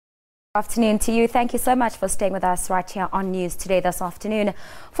Afternoon to you. Thank you so much for staying with us right here on News Today this afternoon.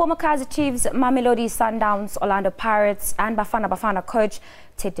 Former Kaizer Chiefs, Mamelodi Sundowns, Orlando Pirates and Bafana Bafana coach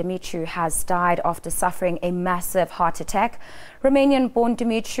Ted Dumitru has died after suffering a massive heart attack. Romanian-born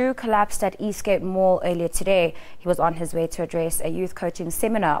Dumitru collapsed at Eastgate Mall earlier today. He was on his way to address a youth coaching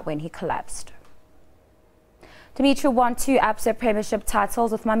seminar when he collapsed. Dumitru won 2 ABSA Premiership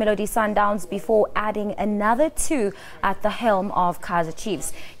titles with Mamelodi Sundowns before adding another 2 at the helm of Kaizer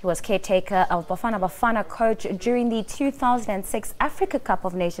Chiefs. He was caretaker of Bafana Bafana coach during the 2006 Africa Cup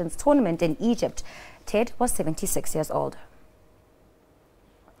of Nations tournament in Egypt. Ted was 76 years old.